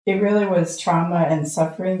it really was trauma and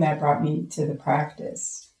suffering that brought me to the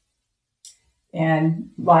practice.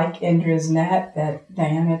 And like Indra's net that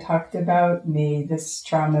Diana talked about, may this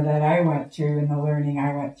trauma that I went through and the learning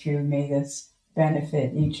I went through, may this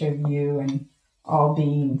benefit each of you and all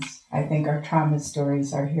beings. I think our trauma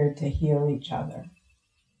stories are here to heal each other.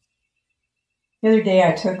 The other day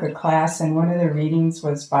I took a class and one of the readings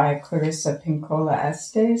was by Clarissa Pinkola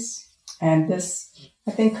Estes. And this,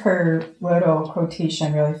 I think her little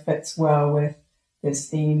quotation really fits well with this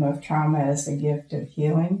theme of trauma as a gift of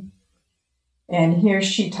healing. And here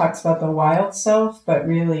she talks about the wild self, but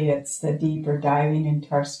really it's the deeper diving into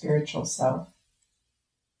our spiritual self.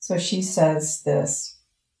 So she says this: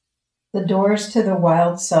 the doors to the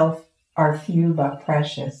wild self are few but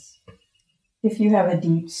precious. If you have a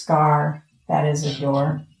deep scar, that is a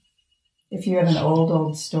door. If you have an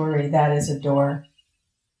old story, that is a door.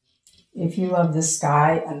 If you love the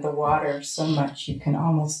sky and the water so much you can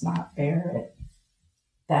almost not bear it,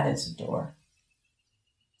 that is a door.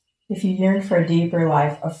 If you yearn for a deeper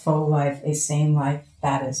life, a full life, a sane life,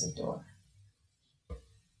 that is a door.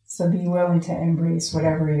 So be willing to embrace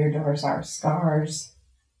whatever your doors are: scars,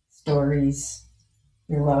 stories,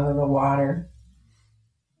 your love of the water,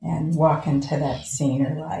 and walk into that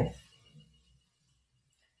saner life.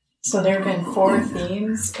 So there have been 4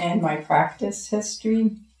 themes in my practice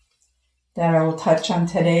history that I will touch on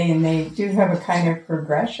today, and they do have a kind of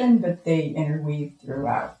progression, but they interweave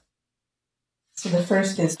throughout. So the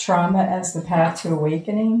first is trauma as the path to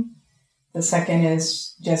awakening. The second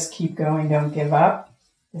is just keep going, don't give up.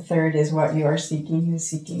 The third is what you are seeking is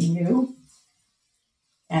seeking you.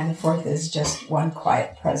 And the fourth is just one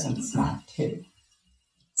quiet presence, not two.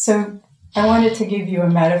 So I wanted to give you a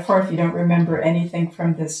metaphor, if you don't remember anything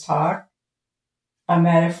from this talk, a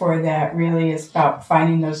metaphor that really is about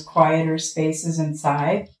finding those quieter spaces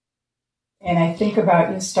inside. And I think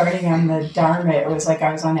about you starting on the Dharma. It was like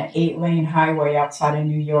I was on an 8-lane highway outside of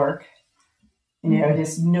New York.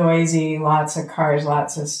 Just noisy, lots of cars,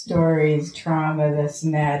 lots of stories, trauma, this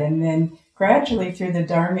and that. And then gradually through the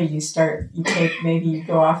Dharma, you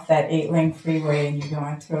go off that 8-lane freeway and you go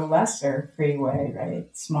onto a lesser freeway, right?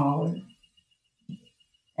 Smaller.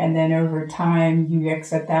 And then over time, you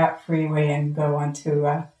exit that freeway and go onto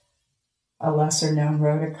a lesser known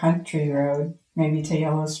road, a country road, maybe to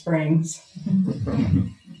Yellow Springs.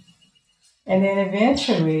 And then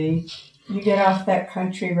eventually you get off that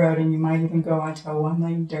country road and you might even go onto a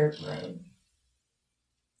 1-lane dirt road.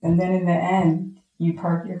 And then in the end, you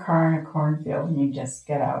park your car in a cornfield and you just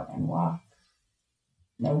get out and walk.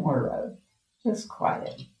 No more road, just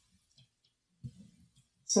quiet.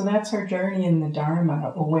 So that's our journey in the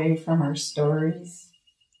Dharma, away from our stories,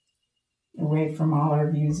 away from all our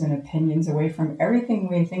views and opinions, away from everything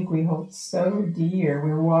we think we hold so dear.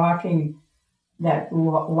 We're walking that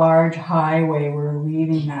large highway. We're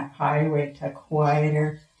leaving that highway to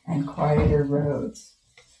quieter and quieter roads.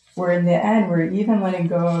 Where in the end, we're even letting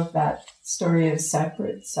go of that story of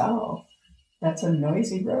separate self. That's a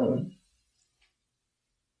noisy road.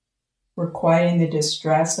 We're quieting the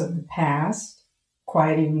distress of the past,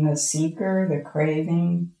 quieting the seeker, the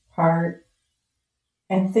craving part,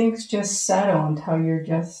 and things just settle until you're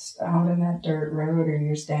just out in that dirt road, or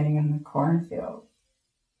you're standing in the cornfield,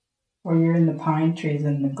 or you're in the pine trees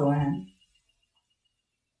in the glen.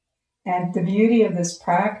 And the beauty of this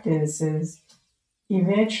practice is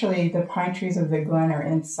eventually the pine trees of the glen are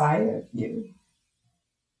inside of you.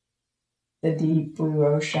 The deep blue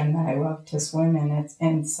ocean that I love to swim in, it's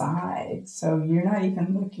inside. So you're not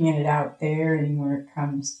even looking at it out there anymore.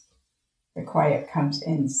 The quiet comes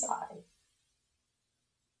inside.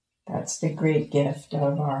 That's the great gift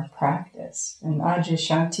of our practice. And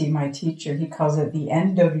Adyashanti, my teacher, he calls it the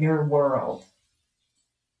end of your world.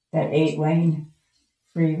 That 8-lane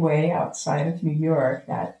freeway outside of New York,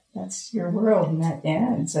 that's your world, and that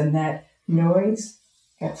ends, and that noise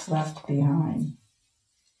gets left behind.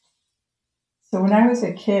 So when I was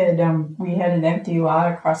a kid, we had an empty lot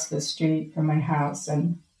across the street from my house,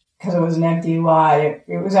 and because it was an empty lot,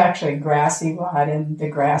 it was actually a grassy lot, and the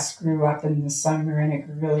grass grew up in the summer, and it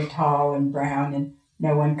grew really tall and brown, and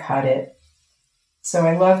no one cut it. So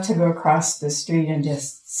I loved to go across the street and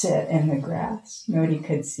just sit in the grass. Nobody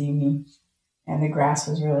could see me, and the grass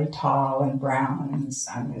was really tall and brown, and the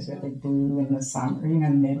sun was really blue in the summer,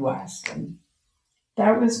 Midwest. And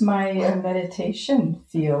that was my meditation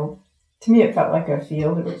field. To me, it felt like a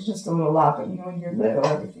field. It was just a little lot, but when you're little,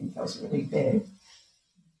 everything feels really big.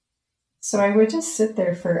 So I would just sit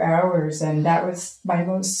there for hours, and that was my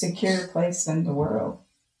most secure place in the world.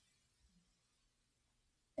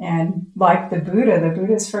 And like the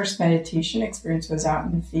Buddha's first meditation experience was out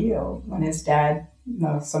in the field when his dad,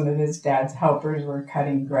 some of his dad's helpers were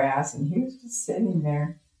cutting grass, and he was just sitting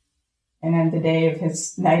there. And on the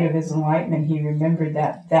night of his enlightenment, he remembered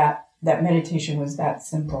that meditation was that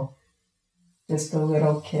simple. Just a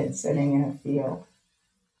little kid sitting in a field.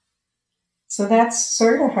 So that's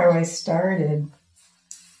sort of how I started.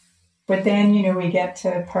 But then, we get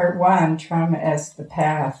to part 1, trauma as the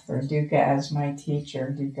path, or dukkha as my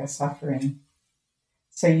teacher, dukkha suffering.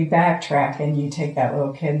 So you backtrack and you take that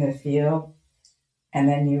little kid in the field, and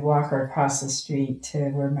then you walk across the street to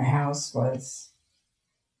where my house was.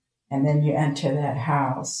 And then you enter that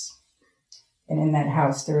house. And in that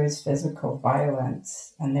house, there was physical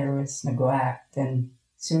violence, and there was neglect and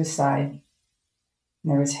suicide.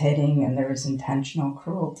 And there was hitting, and there was intentional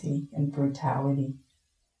cruelty and brutality.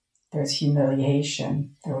 There was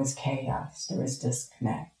humiliation, there was chaos, there was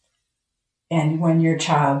disconnect. And when you're a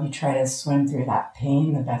child, you try to swim through that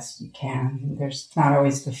pain the best you can. There's not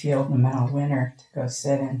always the field in the middle of winter to go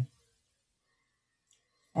sit in.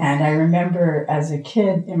 And I remember as a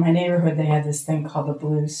kid, in my neighborhood, they had this thing called the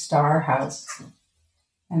Blue Star House.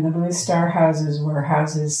 And the Blue Star houses were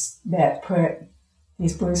houses that put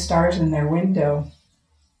these blue stars in their window.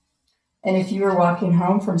 And if you were walking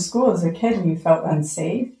home from school as a kid and you felt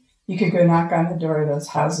unsafe, you could go knock on the door of those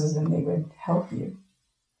houses and they would help you.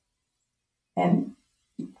 And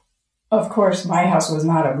of course, my house was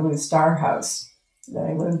not a Blue Star house that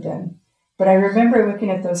I lived in. But I remember looking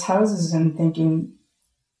at those houses and thinking,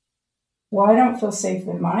 well, I don't feel safe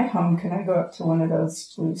in my home. Can I go up to one of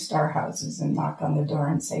those Blue Star houses and knock on the door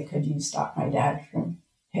and say, could you stop my dad from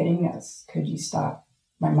hitting us? Could you stop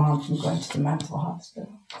my mom from going to the mental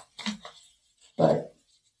hospital? But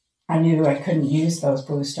I knew I couldn't use those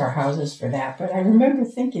Blue Star houses for that. But I remember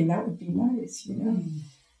thinking that would be nice,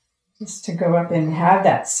 just to go up and have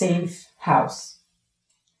that safe house.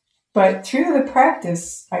 But through the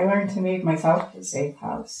practice, I learned to make myself a safe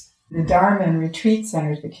house. The Dharma and retreat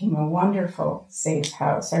centers became a wonderful safe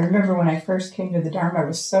house. I remember when I first came to the Dharma, I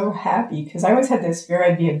was so happy because I always had this fear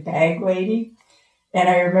I'd be a bag lady. And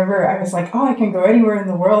I remember I was like, I can go anywhere in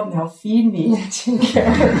the world and they'll feed me and take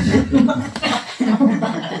care of me.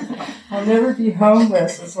 I'll never be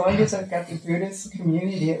homeless as long as I've got the Buddhist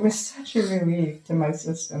community. It was such a relief to my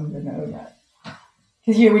system to know that.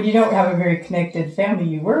 Because when you don't have a very connected family,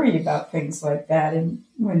 you worry about things like that. And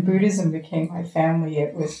when Buddhism became my family,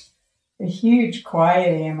 it was a huge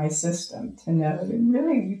quieting in my system to know that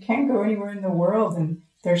really you can't go anywhere in the world and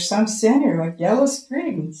there's some center like Yellow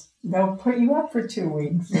Springs. They'll put you up for 2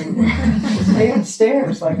 weeks and stay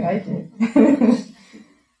upstairs like I did.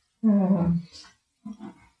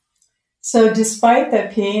 So despite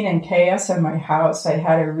the pain and chaos in my house, I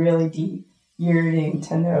had a really deep yearning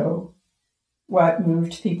to know what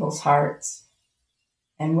moved people's hearts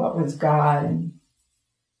and what was God and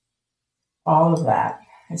all of that.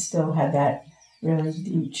 I still had that really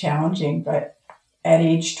deep challenging, but at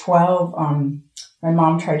age 12, my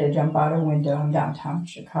mom tried to jump out a window in downtown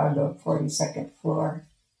Chicago, 42nd floor,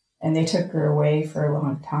 and they took her away for a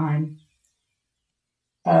long time.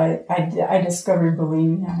 I discovered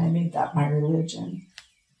bulimia, and I made that my religion,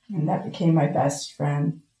 and that became my best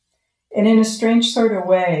friend. And in a strange sort of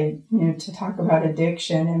way, to talk about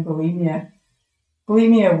addiction and bulimia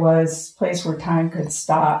was a place where time could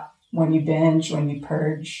stop. When you binge, when you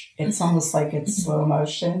purge, it's almost like it's slow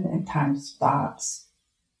motion and time stops.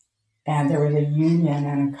 And there was a union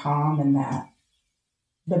and a calm in that.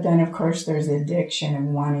 But then, of course, there's addiction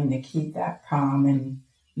and wanting to keep that calm, and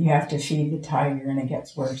you have to feed the tiger, and it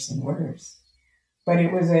gets worse and worse. But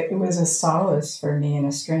it was a solace for me in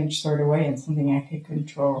a strange sort of way, and something I could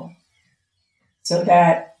control. So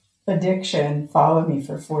that addiction followed me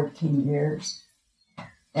for 14 years.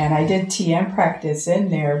 And I did TM practice in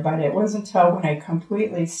there, but it wasn't until when I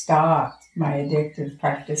completely stopped my addictive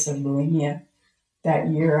practice of bulimia that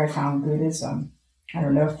year I found Buddhism. I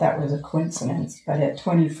don't know if that was a coincidence, but at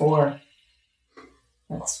 24,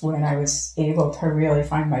 that's when I was able to really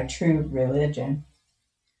find my true religion.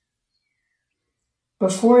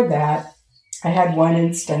 Before that, I had one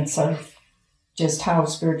instance of just how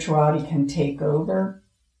spirituality can take over.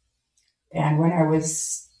 And when I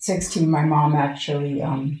was 16, my mom actually,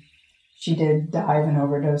 she did die of an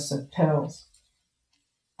overdose of pills.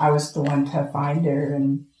 I was the one to find her,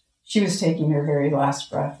 and she was taking her very last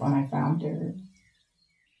breath when I found her.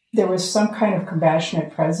 There was some kind of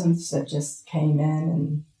compassionate presence that just came in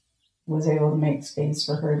and was able to make space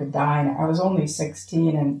for her to die. And I was only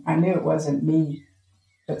 16, and I knew it wasn't me,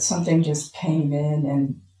 but something just came in,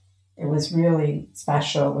 and it was really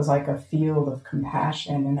special. It was like a field of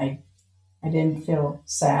compassion, and I didn't feel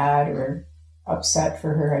sad or upset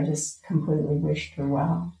for her. I just completely wished her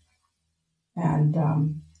well. And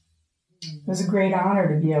it was a great honor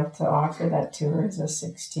to be able to offer that to her as a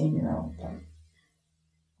 16-year-old.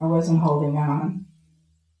 I wasn't holding on.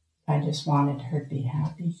 I just wanted her to be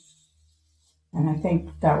happy. And I think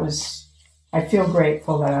I feel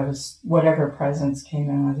grateful that whatever presence came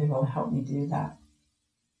in, I was able to help me do that.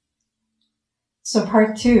 So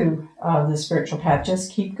part 2 of the spiritual path,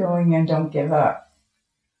 just keep going and don't give up.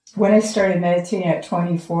 When I started meditating at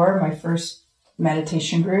 24, my first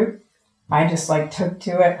meditation group, I just took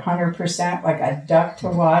to it 100%, like a duck to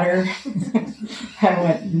water. I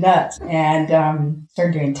went nuts and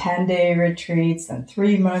started doing 10-day retreats, then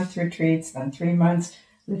 3-month retreats, then 3 months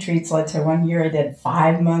retreats led to 1 year. I did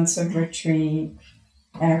 5 months of retreat.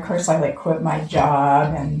 And of course I quit my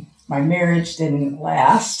job and my marriage didn't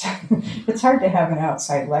last. It's hard to have an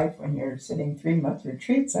outside life when you're sitting 3-month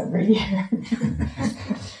retreats every year.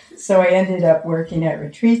 So I ended up working at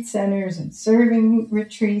retreat centers and serving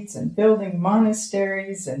retreats and building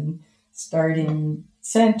monasteries and starting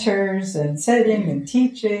centers and setting and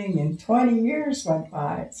teaching, and 20 years went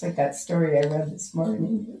by. It's like that story I read this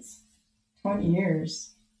morning. It's 20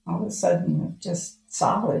 years, all of a sudden, of just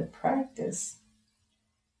solid practice.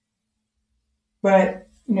 But,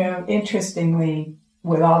 interestingly,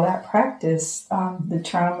 with all that practice, the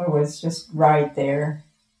trauma was just right there.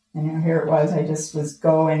 Here it was, I just was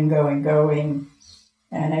going,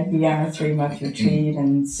 and I'd be on a 3-month retreat,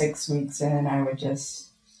 and 6 weeks in, I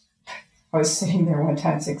was sitting there one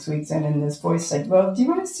time 6 weeks in, and this voice said, well, do you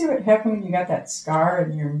want to see what happened when you got that scar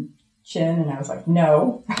in your chin? And I was like,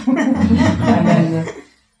 no. And then the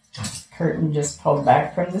curtain just pulled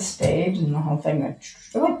back from the stage, and the whole thing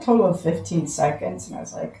went total of 15 seconds, and I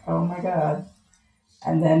was like, oh my God.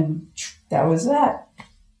 And then that was that.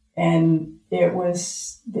 And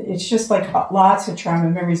it's just lots of trauma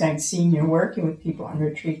memories I'd seen, working with people on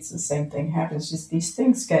retreats, the same thing happens. Just these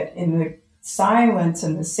things get, in the silence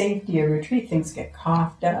and the safety of retreat, things get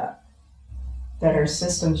coughed up that our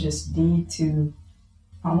systems just need to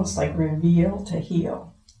almost reveal to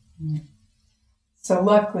heal. Mm. So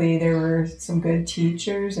luckily there were some good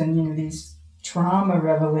teachers, and these trauma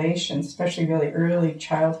revelations, especially really early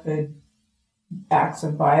childhood acts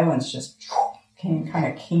of violence, just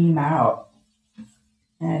came out.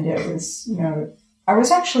 And it was, I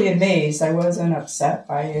was actually amazed. I wasn't upset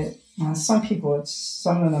by it. Some people,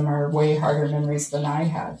 some of them are way harder memories than I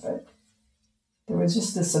had, but there was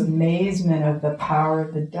just this amazement of the power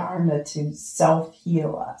of the Dharma to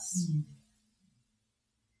self-heal us.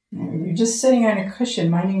 Mm-hmm. You're just sitting on a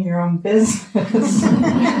cushion, minding your own business.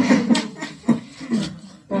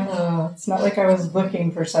 It's not like I was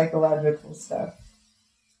looking for psychological stuff.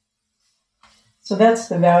 So that's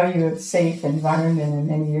the value of safe environment in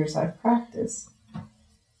many years I've practiced.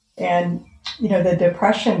 And, the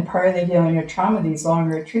depression, part of the healing of trauma, these long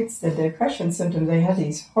retreats, the depression symptoms, they have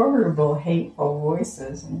these horrible, hateful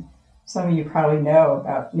voices. And some of you probably know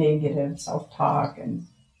about negative self-talk. And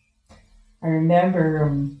I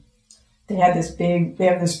remember they have this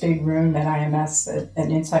big room at IMS,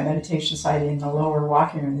 an Insight Meditation Society, in the lower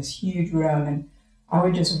walking room, this huge room. And I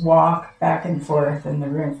would just walk back and forth in the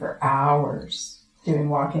room for hours doing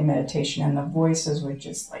walking meditation, and the voices would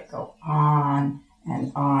just go on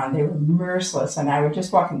and on. They were merciless, and I would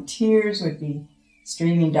just walk, and tears would be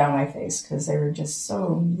streaming down my face because they were just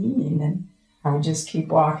so mean. And I would just keep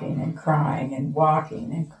walking and crying and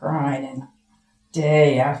walking and crying, and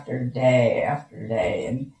day after day after day.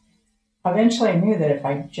 And eventually I knew that if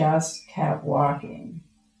I just kept walking,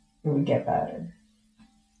 it would get better.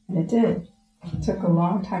 And it did. It took a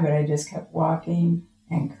long time, but I just kept walking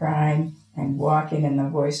and crying and walking, and the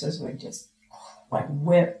voices would just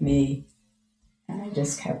whip me. And I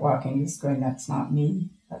just kept walking, just going, that's not me,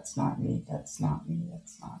 that's not me, that's not me,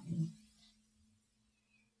 that's not me.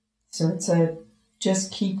 So it's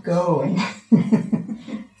just keep going.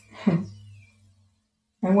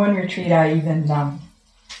 And one retreat I even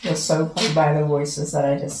was so plagued by the voices that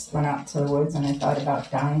I just went out to the woods and I thought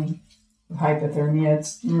about dying of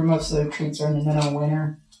hypothermia. Most of the retreats are in the middle of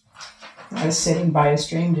winter. I was sitting by a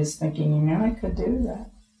stream just thinking, I could do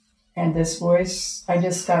that. And this voice, I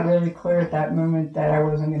just got really clear at that moment that I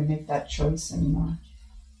wasn't going to make that choice anymore.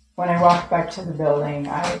 When I walked back to the building,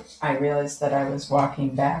 I realized that I was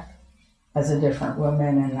walking back as a different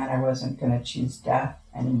woman, and that I wasn't going to choose death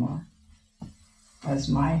anymore as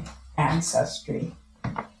my ancestry.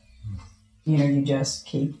 You just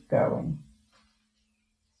keep going.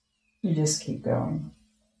 You just keep going.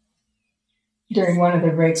 During one of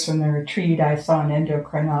the breaks from the retreat, I saw an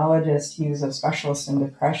endocrinologist. He was a specialist in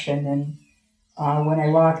depression, and When I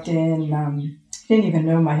walked in, he didn't even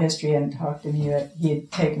know my history. He hadn't talked to me. That he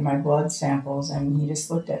had taken my blood samples, and he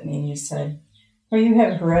just looked at me and he said, "Well, you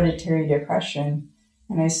have hereditary depression."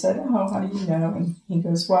 And I said, "Oh, how do you know?" And he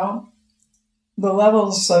goes, "Well, the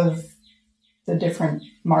levels of the different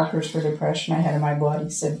markers for depression I had in my blood," he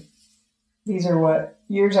said, "these are what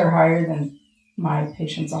yours are higher than my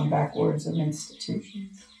patients on back wards of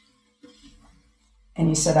institutions." And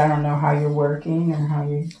he said, "I don't know how you're working or how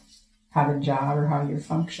you have a job or how you're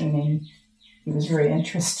functioning." He was very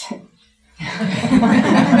interested. I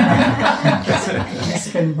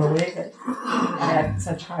just couldn't believe it at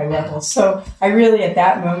such high levels. So I really, at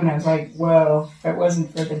that moment, I was like, whoa, if it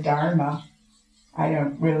wasn't for the Dharma, I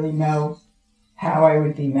don't really know how I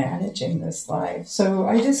would be managing this life. So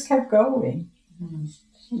I just kept going. I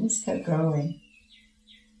just kept going.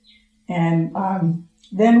 And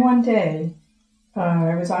then one day,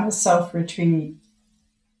 I was on a self-retreat.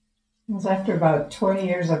 It was after about 20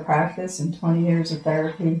 years of practice and 20 years of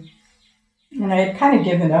therapy. And I had kind of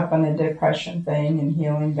given up on the depression thing and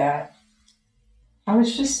healing that. I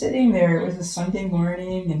was just sitting there. It was a Sunday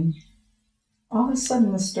morning, and all of a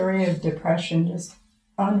sudden the story of depression just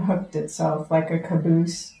unhooked itself like a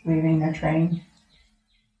caboose leaving a train.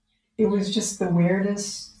 It was just the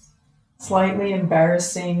weirdest, slightly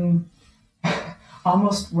embarrassing,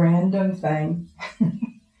 almost random thing.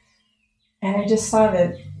 And I just saw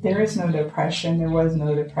that there is no depression. There was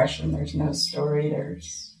no depression. There's no story. It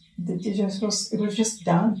was just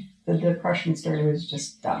done. The depression story was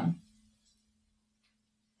just done.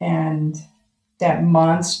 And that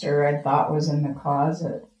monster I thought was in the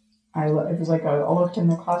closet, it was like I looked in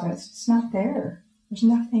the closet and it's not there. There's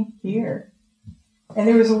nothing here. And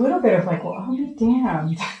there was a little bit of like, well, I'll be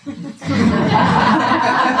damned. It's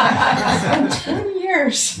been 20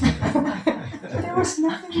 years. There was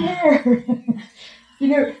nothing there. You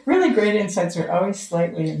know, really great insights are always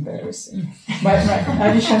slightly embarrassing. My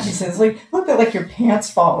Adishanti says, like, a little bit like your pants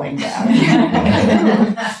falling down.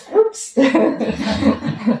 Oops.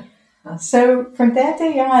 So from that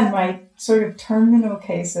day on, my sort of terminal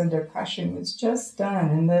case of depression was just done,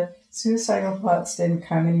 and the suicidal thoughts didn't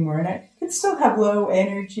come anymore. And I could still have low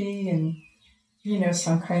energy, and you know,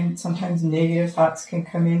 sometimes negative thoughts can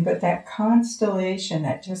come in, but that constellation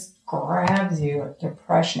that just grabs you, like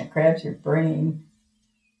depression, it grabs your brain,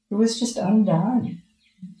 it was just undone.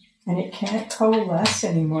 And it can't coalesce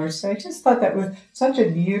anymore. So I just thought that was such a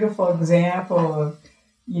beautiful example of,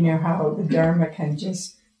 you know, how the Dharma can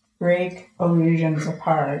just break illusions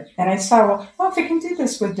apart. And I saw, well, if it can do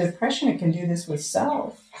this with depression, it can do this with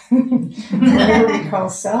self. Whatever we call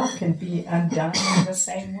self can be undone in the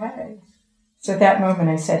same way. So at that moment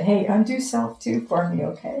I said, hey, undo self too for me,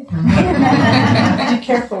 okay? Be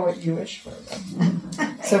careful what you wish for.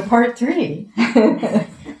 So part 3,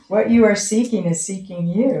 what you are seeking is seeking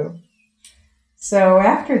you. So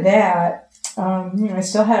after that, I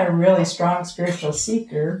still had a really strong spiritual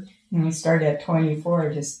seeker. We started at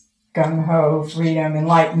 24, just gung-ho, freedom,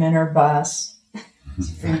 enlightenment or bust,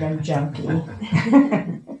 freedom junkie.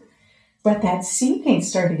 But that seeking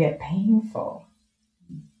started to get painful.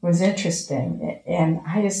 It was interesting, and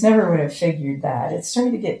I just never would have figured that. It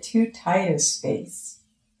started to get too tight a space,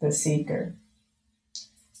 the seeker.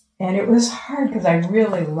 And it was hard because I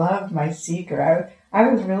really loved my seeker. I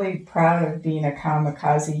was really proud of being a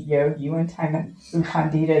kamikaze yogi. One time at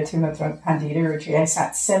Tumatra Pandita retreat, I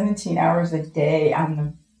sat 17 hours a day on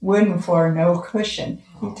the wooden floor, no cushion.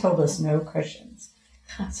 He told us no cushions.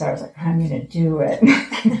 So I was like, I'm going to do it.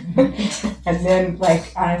 And then,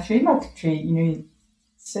 like, on a 3-month retreat, you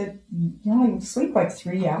said, you sleep like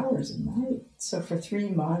 3 hours a night. So for 3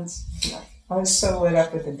 months, I was so lit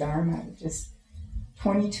up with the Dharma, just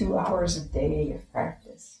 22 hours a day of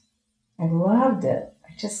practice. I loved it.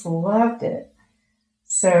 I just loved it.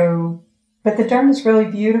 So, but the Dharma is really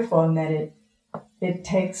beautiful in that it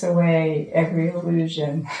takes away every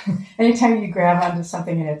illusion. Anytime you grab onto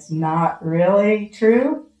something and it's not really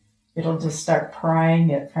true, it'll just start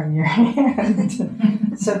prying it from your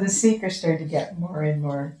hand. So the seeker started to get more and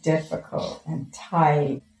more difficult and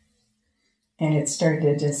tight. And it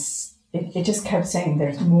started to it just kept saying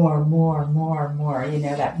there's more,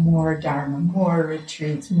 that more Dharma, more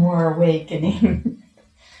retreats, more awakening.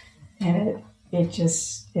 And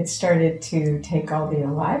it started to take all the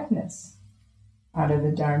aliveness out of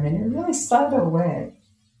the Dharma, and it really slowed away.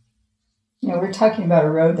 We're talking about a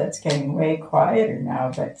road that's getting way quieter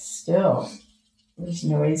now, but still, it was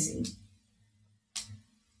noisy.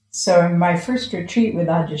 So in my first retreat with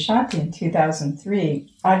Adyashanti in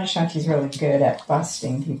 2003, Adyashanti's really good at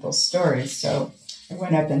busting people's stories. So I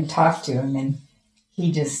went up and talked to him, and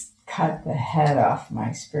he just cut the head off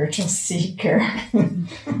my spiritual seeker.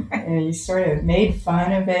 And he sort of made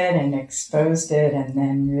fun of it and exposed it, and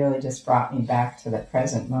then really just brought me back to the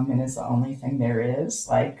present moment is the only thing there is,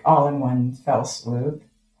 like all in one fell swoop.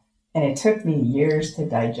 And it took me years to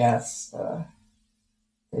digest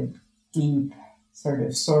the deep sort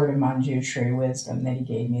of sword of Manjushri wisdom that he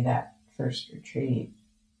gave me that first retreat.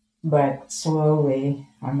 But slowly,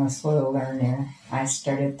 I'm a slow learner, I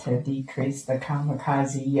started to decrease the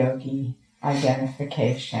kamikaze yogi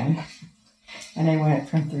identification. And I went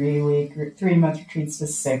from 3-month retreats to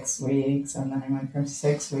 6 weeks, and then I went from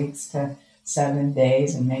 6 weeks to 7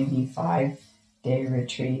 days and maybe 5-day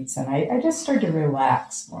retreats. And I just started to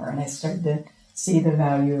relax more, and I started to see the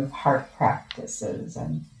value of heart practices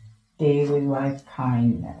and daily life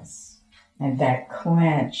kindness. And that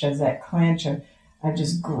clench of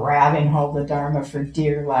just grabbing hold of Dharma for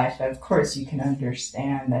dear life. Of course, you can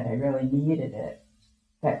understand that I really needed it.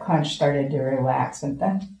 That clench started to relax, and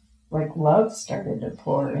then like love started to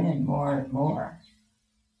pour in more and more.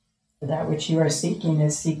 That which you are seeking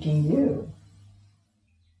is seeking you.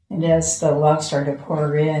 And as the love started to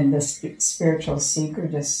pour in, the spiritual seeker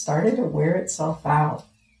just started to wear itself out.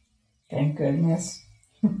 Thank goodness.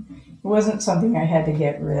 It wasn't something I had to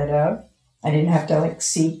get rid of. I didn't have to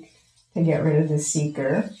seek to get rid of the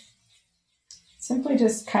seeker. Simply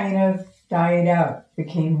just kind of died out,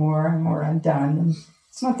 became more and more undone. And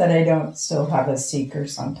it's not that I don't still have a seeker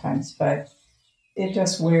sometimes, but it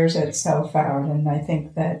just wears itself out. And I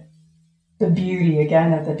think that the beauty,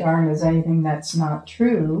 again, of the Dharma is anything that's not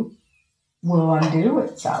true will undo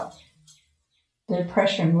itself.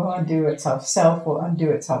 Depression will undo itself. Self will undo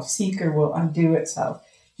itself. Seeker will undo itself.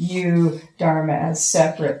 You, Dharma, as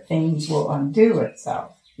separate things will undo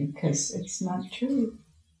itself because it's not true.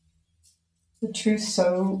 The truth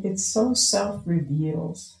it so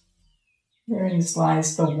self-reveals. Therein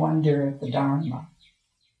lies the wonder of the Dharma.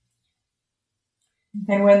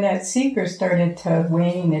 And when that seeker started to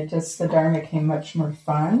wane, the Dharma became much more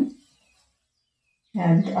fun.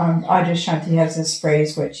 And Adyashanti has this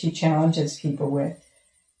phrase which he challenges people with.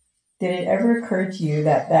 Did it ever occur to you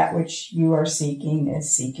that which you are seeking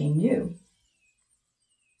is seeking you?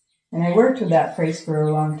 And I worked with that phrase for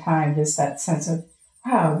a long time, just that sense of,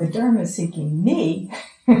 wow, the Dharma is seeking me.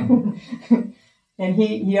 And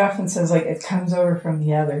he often says, it comes over from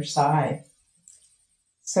the other side.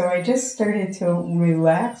 So I just started to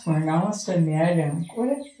relax more and almost imagine, what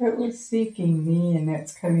if it was seeking me and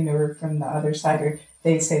it's coming over from the other side? Or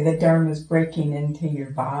they say the Dharma is breaking into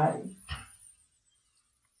your body.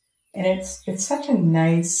 And it's such a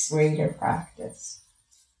nice way to practice.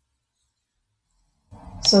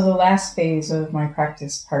 So the last phase of my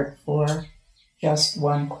practice, part 4, just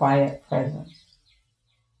one quiet presence.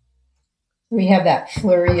 We have that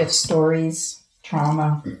flurry of stories,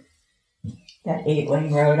 trauma, that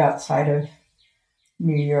 8-lane road outside of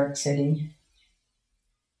New York City.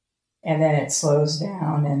 And then it slows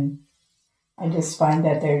down, and I just find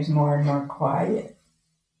that there's more and more quiet.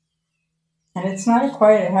 And it's not a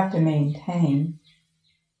quiet I have to maintain.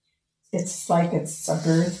 It's like it's a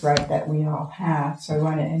birthright that we all have. So I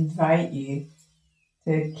want to invite you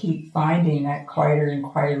to keep finding that quieter and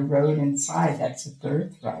quieter road inside. That's a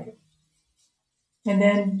birthright. And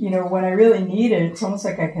then, when I really need it, it's almost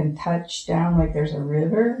like I can touch down like there's a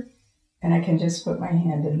river, and I can just put my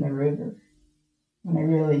hand in the river when I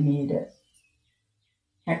really need it.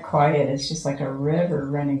 That quiet is just like a river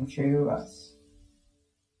running through us.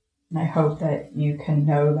 And I hope that you can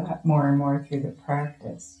know that more and more through the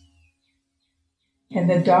practice. And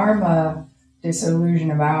the Dharma, this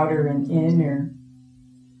illusion of outer and inner,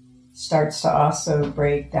 starts to also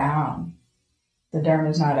break down. The Dharma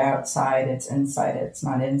is not outside, it's inside. It's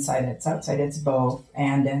not inside, it's outside. It's both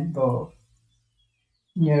and both.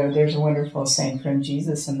 There's a wonderful saying from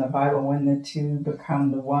Jesus in the Bible, when the two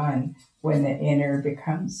become the one, when the inner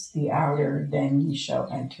becomes the outer, then ye shall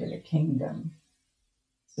enter the kingdom.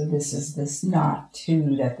 So this is this not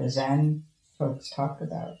two that the Zen folks talk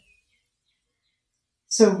about.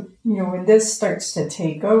 So, when this starts to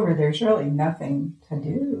take over, there's really nothing to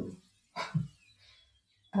do.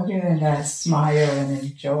 Other than smile and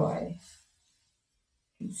enjoy.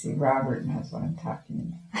 You can see Robert knows what I'm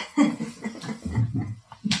talking about.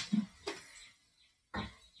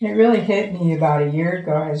 It really hit me about a year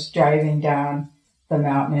ago. I was driving down the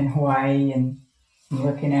mountain in Hawaii and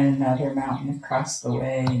looking at another mountain across the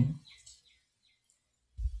way. And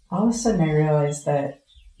all of a sudden I realized that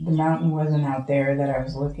the mountain wasn't out there that I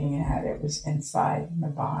was looking at. It was inside my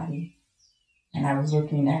body. And I was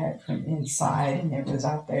looking at it from inside, and it was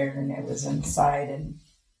out there, and it was inside. And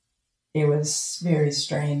it was a very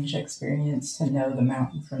strange experience to know the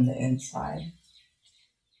mountain from the inside.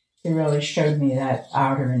 It really showed me that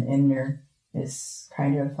outer and inner is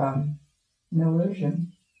kind of an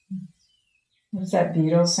illusion. Was that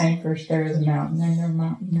Beatles saying, first there is a mountain,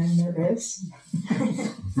 then there is?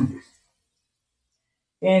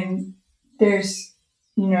 And there's,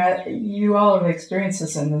 you all have experienced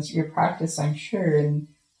this in your practice, I'm sure, and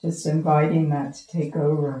just inviting that to take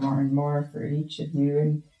over more and more for each of you.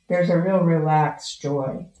 And there's a real relaxed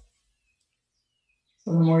joy.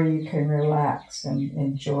 So the more you can relax and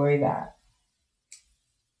enjoy that,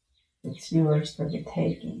 it's yours for the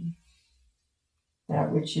taking.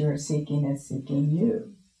 That which you are seeking is seeking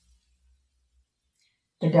you.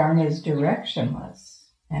 The Dharma is directionless,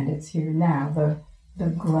 and it's here now. The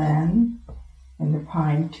glen and the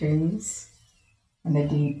pine trees and the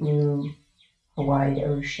deep blue Hawaii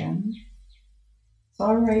ocean. It's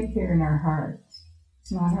all right here in our hearts.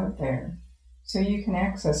 It's not out there. So you can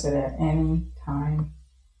access it at any time.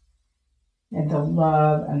 And the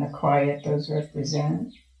love and the quiet those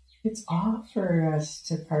represent, it's all for us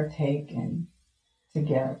to partake in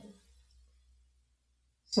together.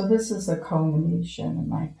 So this is the culmination of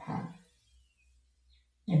my path.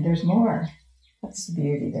 And there's more. That's the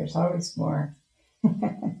beauty. There's always more.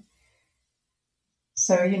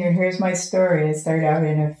 So, here's my story. I started out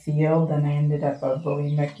in a field and I ended up a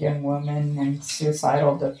bulimic young woman and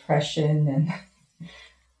suicidal depression and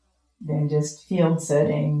then just field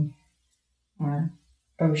sitting or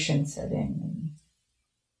ocean sitting and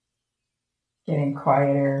getting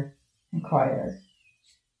quieter and quieter,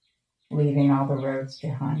 leaving all the roads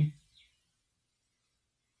behind.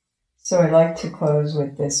 So I'd like to close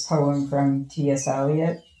with this poem from T.S.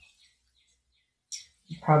 Eliot.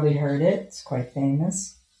 You've probably heard it. It's quite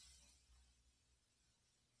famous.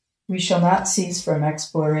 We shall not cease from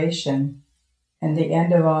exploration, and the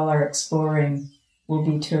end of all our exploring will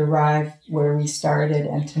be to arrive where we started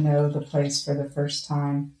and to know the place for the first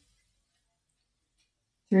time.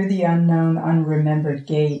 Through the unknown, unremembered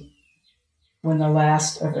gate, when the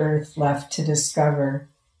last of earth left to discover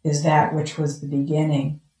is that which was the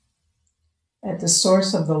beginning. At the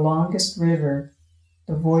source of the longest river,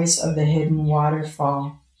 the voice of the hidden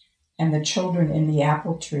waterfall, and the children in the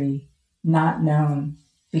apple tree, not known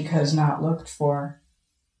because not looked for,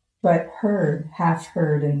 but heard, half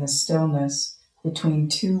heard in the stillness between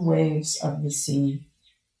two waves of the sea.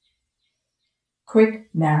 Quick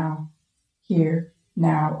now, here,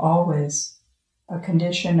 now, always, a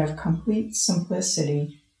condition of complete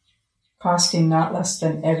simplicity, costing not less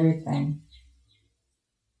than everything.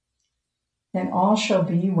 And all shall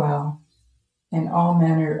be well, and all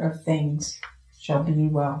manner of things shall be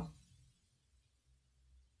well.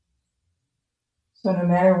 So no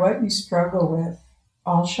matter what you struggle with,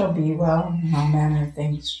 all shall be well, and all manner of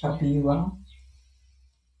things shall be well.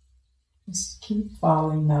 Just keep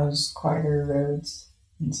following those quieter roads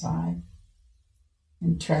inside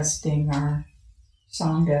and trusting our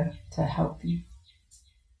Sangha to help you.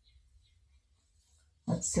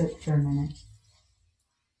 Let's sit for a minute.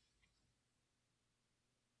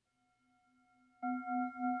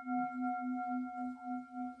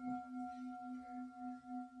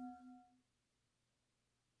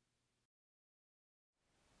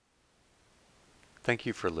 Thank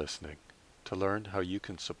you for listening. To learn how you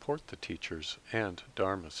can support the teachers and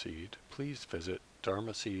Dharma Seed, please visit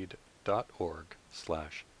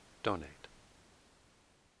dharmaseed.org/donate.